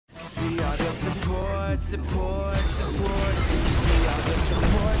support, support, support. We are the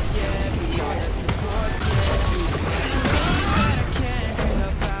support, yeah, we are the support, yeah. I can't do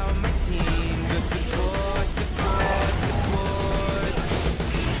help out my team. The support, support, support.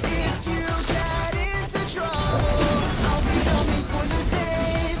 If you get into trouble, I'll be coming for the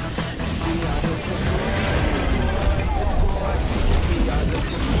save. We are the support, support, support. We are the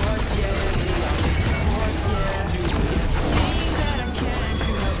support, yeah, we are the support, yeah. Do anything that I can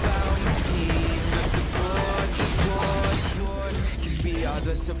to help out my team. The support, support, support. 'Cause we are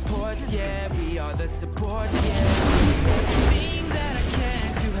the support, yeah, we are the support, yeah. Do anything that I can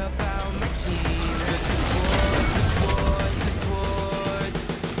to help out my team. The support, support, support.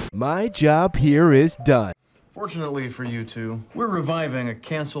 My job here is done. Fortunately for you two, we're reviving a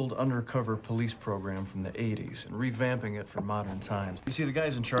canceled undercover police program from the 80s and revamping it for modern times. You see, the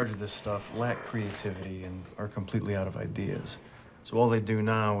guys in charge of this stuff lack creativity and are completely out of ideas. So all they do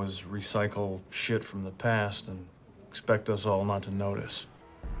now is recycle shit from the past and expect us all not to notice.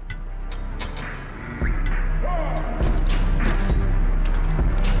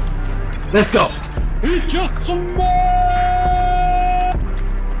 Let's go.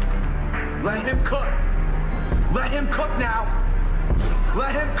 Let him cook! Let him cook now!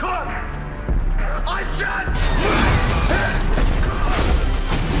 Let him cook! I said let him cook!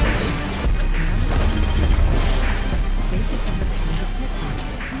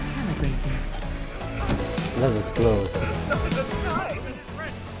 That was close.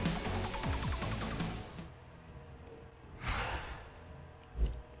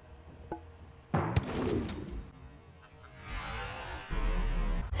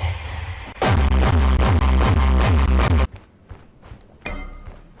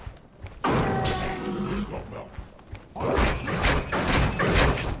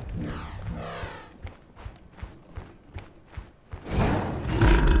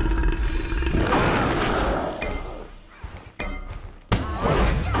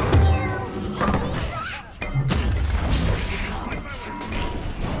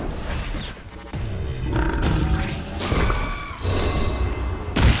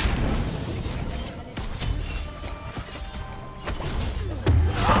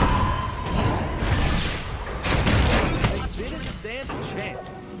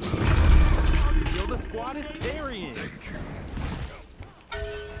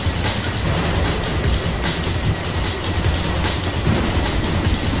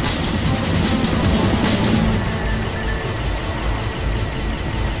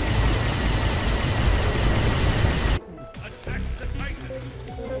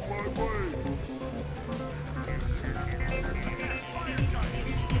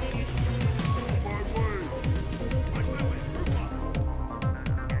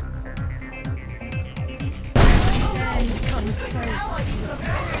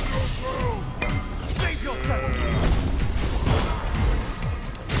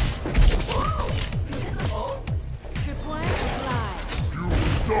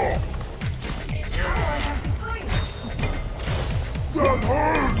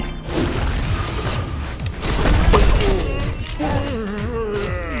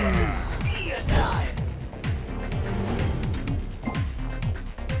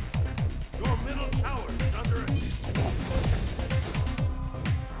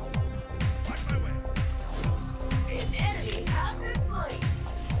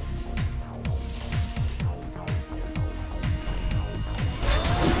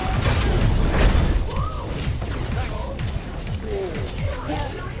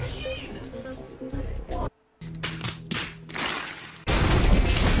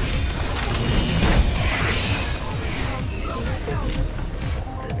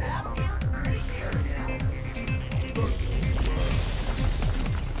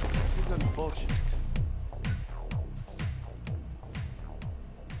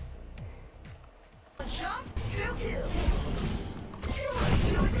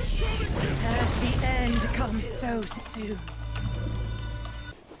 Has the end come so soon?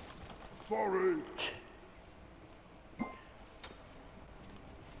 Sorry.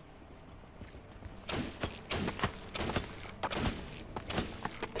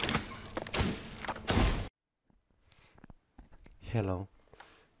 Hello.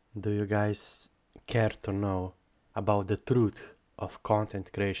 Do you guys care to know about the truth of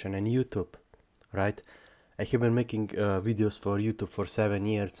content creation and YouTube, right? I have been making videos for YouTube for 7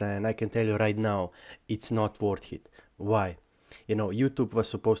 years, and I can tell you right now, it's not worth it. Why? You know, YouTube was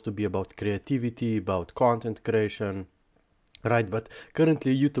supposed to be about creativity, about content creation, right? But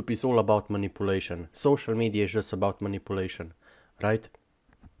currently YouTube is all about manipulation. Social media is just about manipulation, right?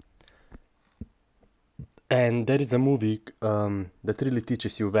 And there is a movie that really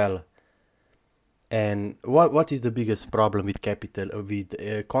teaches you well And what is the biggest problem with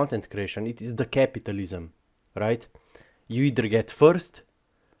content creation? It is the capitalism, right? You either get first,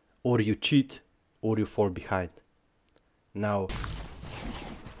 or you cheat, or you fall behind. Now,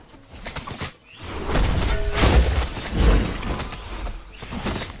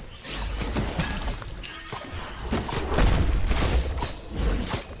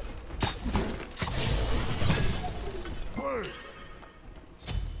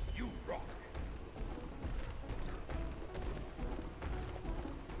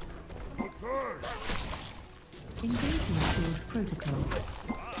 Engaging field protocol.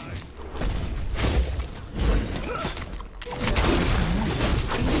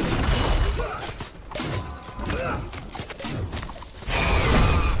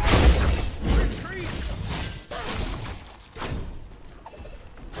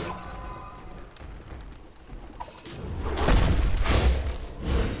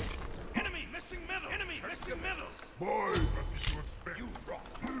 Enemy missing middle. Enemy missing middle. Boy, you rock.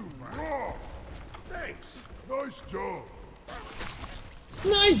 You rock. Thanks. Nice job.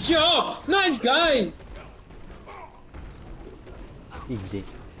 Nice job! Nice guy! XD.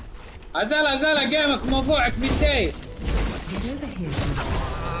 عزال قامك موضوعك متضايق.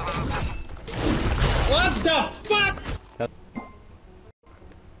 What the fuck?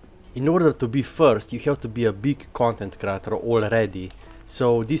 In order to be first, you have to be a big content creator already.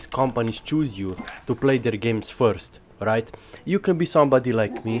 So these companies choose you to play their games first, right? You can be somebody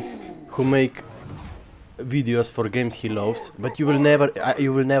like me who make videos for games he loves, but you will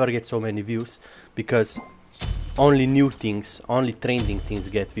never get so many views because only new things, only trending things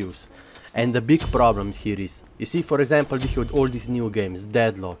get views. And the big problem here is, you see, for example, we had all these new games,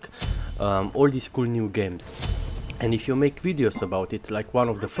 Deadlock, all these cool new games. And if you make videos about it, like one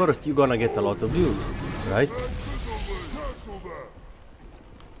of the first, you're gonna get a lot of views, right?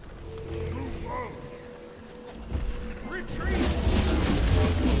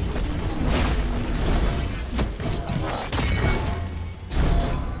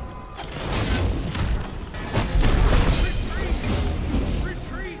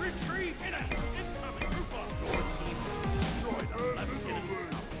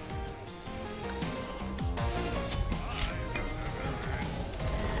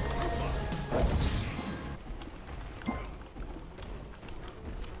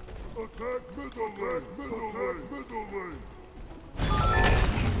 Attack middle lane. Middle lane.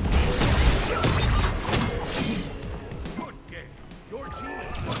 Good game. Your team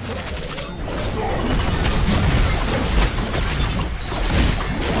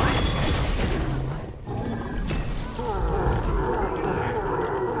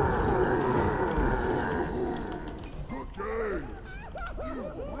Good game. You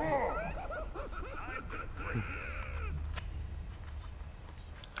rock.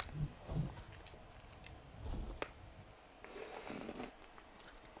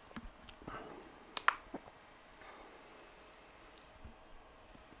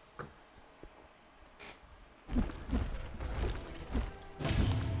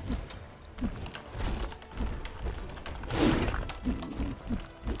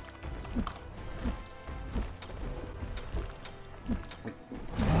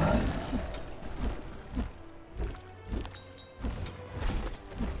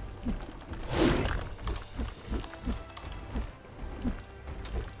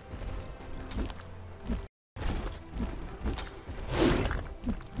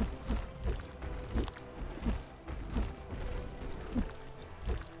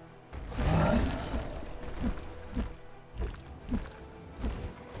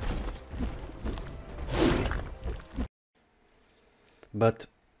 But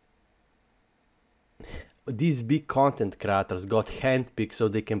these big content creators got handpicked so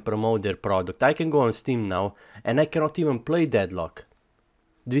they can promote their product. I can go on Steam now and I cannot even play Deadlock.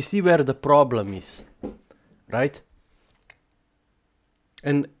 Do you see where the problem is? Right?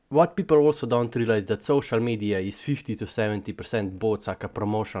 And what people also don't realize that social media is 50 to 70% bots, aka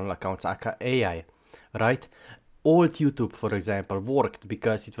promotional accounts, aka AI, right? Old YouTube, for example, worked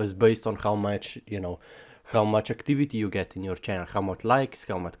because it was based on how much, how much activity you get in your channel, how much likes,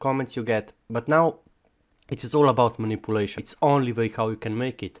 how much comments you get. But now it is all about manipulation. It's only way how you can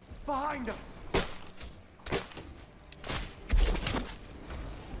make it. Behind us.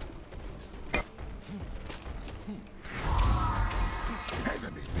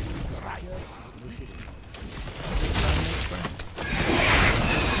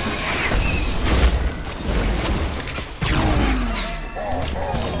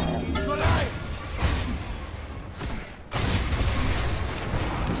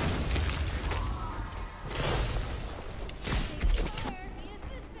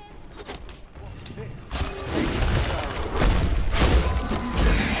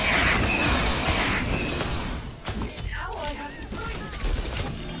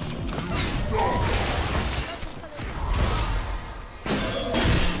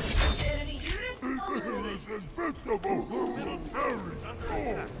 invincible military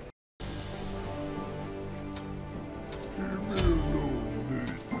sword! Emil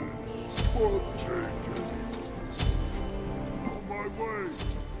needs this, but take it. On my way!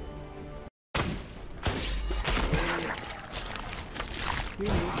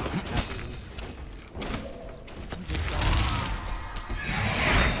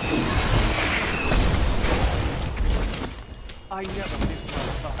 I never miss my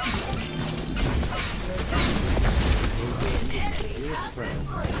thoughts.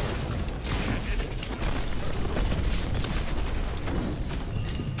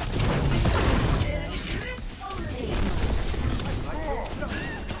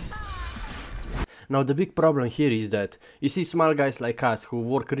 Now the big problem here is that you see small guys like us who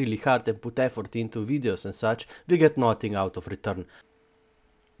work really hard and put effort into videos and such, we get nothing out of return.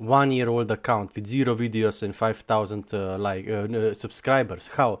 1-year-old account with 0 videos and 5,000 subscribers.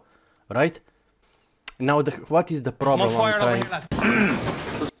 How? Right? Now what is the problem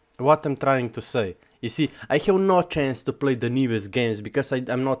what I'm trying to say? You see, I have no chance to play the newest games because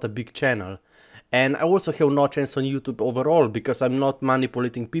I'm not a big channel. And I also have no chance on YouTube overall because I'm not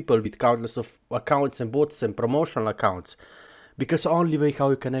manipulating people with countless of accounts and bots and promotional accounts. Because the only way how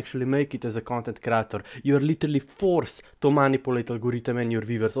you can actually make it as a content creator, you're literally forced to manipulate algorithm and your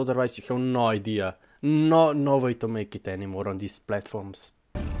viewers, otherwise you have no idea. No way to make it anymore on these platforms.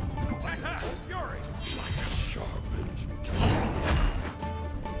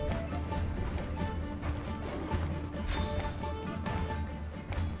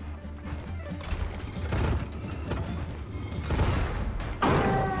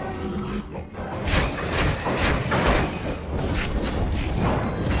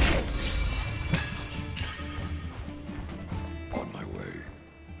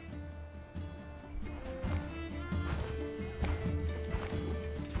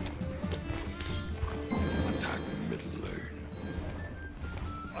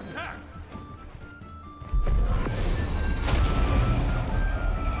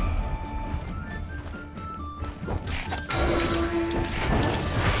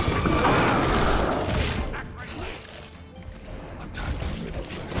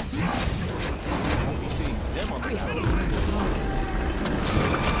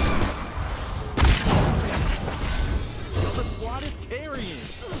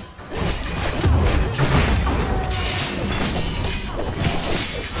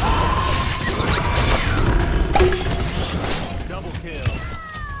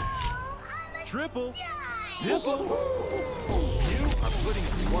 Triple! Dipple! You are putting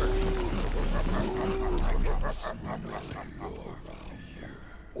in work.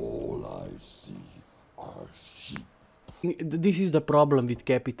 All I see are sheep. This is the problem with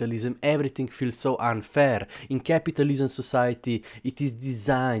capitalism. Everything feels so unfair. In capitalism society, it is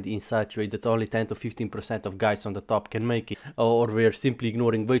designed in such a way that only 10 to 15% of guys on the top can make it. Or we're simply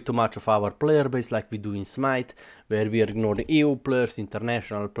ignoring way too much of our player base like we do in SMITE, where we are ignoring EU players,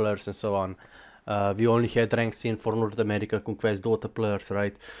 international players and so on. We only had ranks in for North America Conquest Dota players,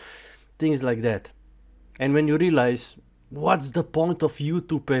 right? Things like that. And when you realize, what's the point of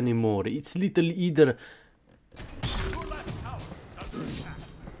YouTube anymore? It's literally either...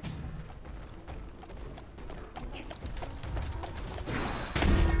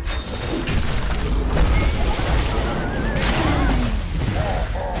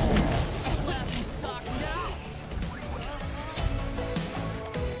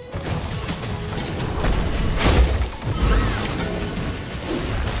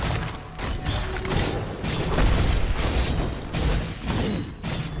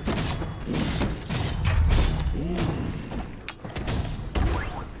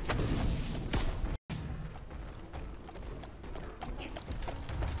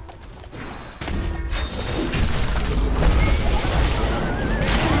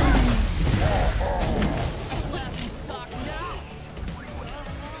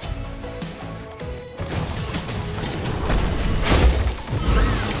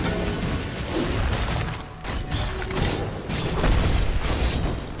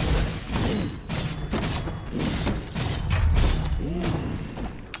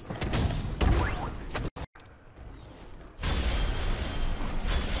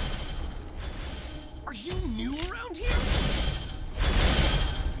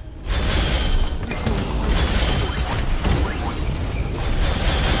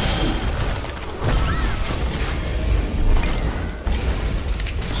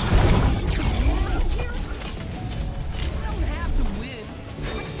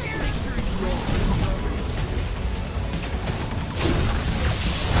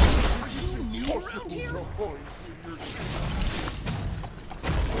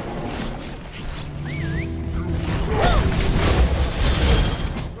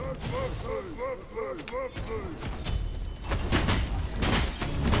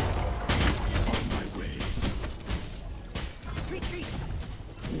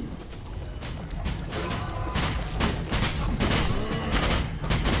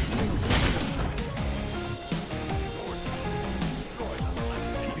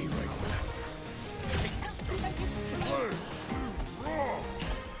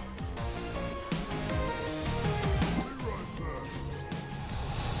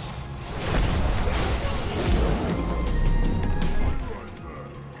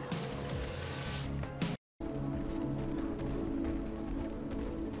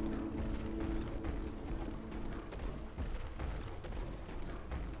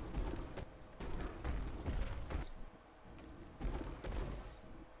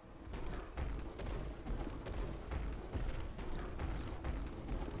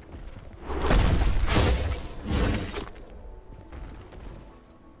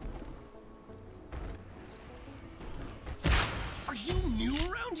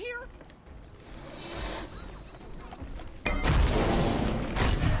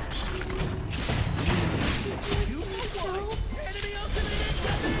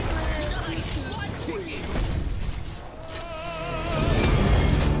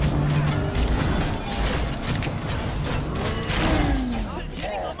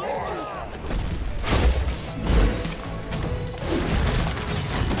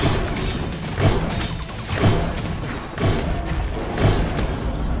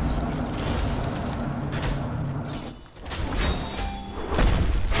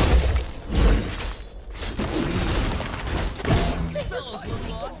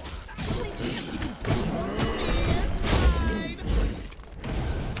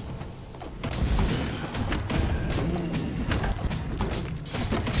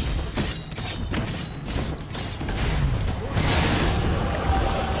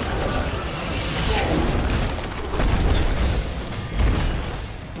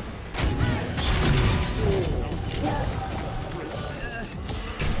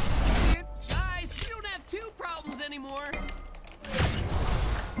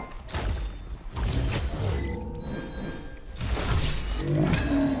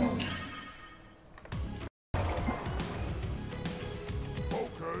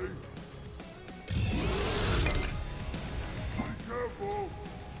 okay? Be careful!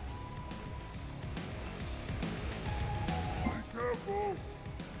 Be careful!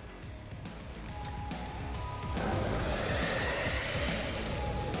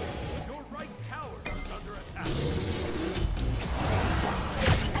 Your right tower is under attack.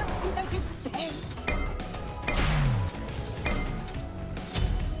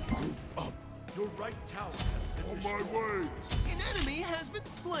 Your right tower has been On destroyed. my way! An enemy has been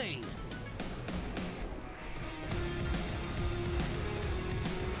slain.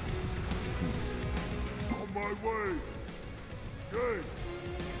 On my way! Yay!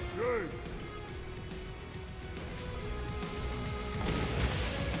 Yay!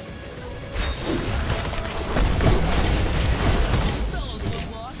 Fellows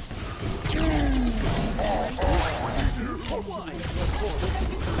look lost. Why?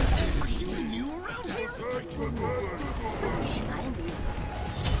 Are you new around here? Back to the village!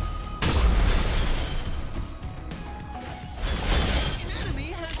 An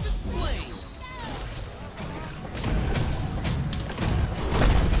enemy has been slain.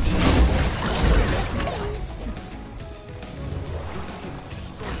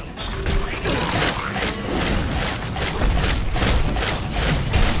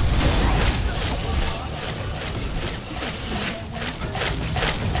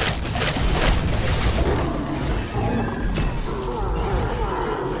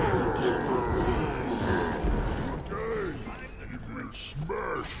 Okay! If we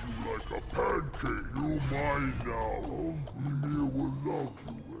smash you like a pancake, you're mine now. Ymir will love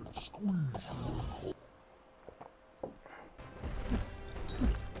you and squeeze you.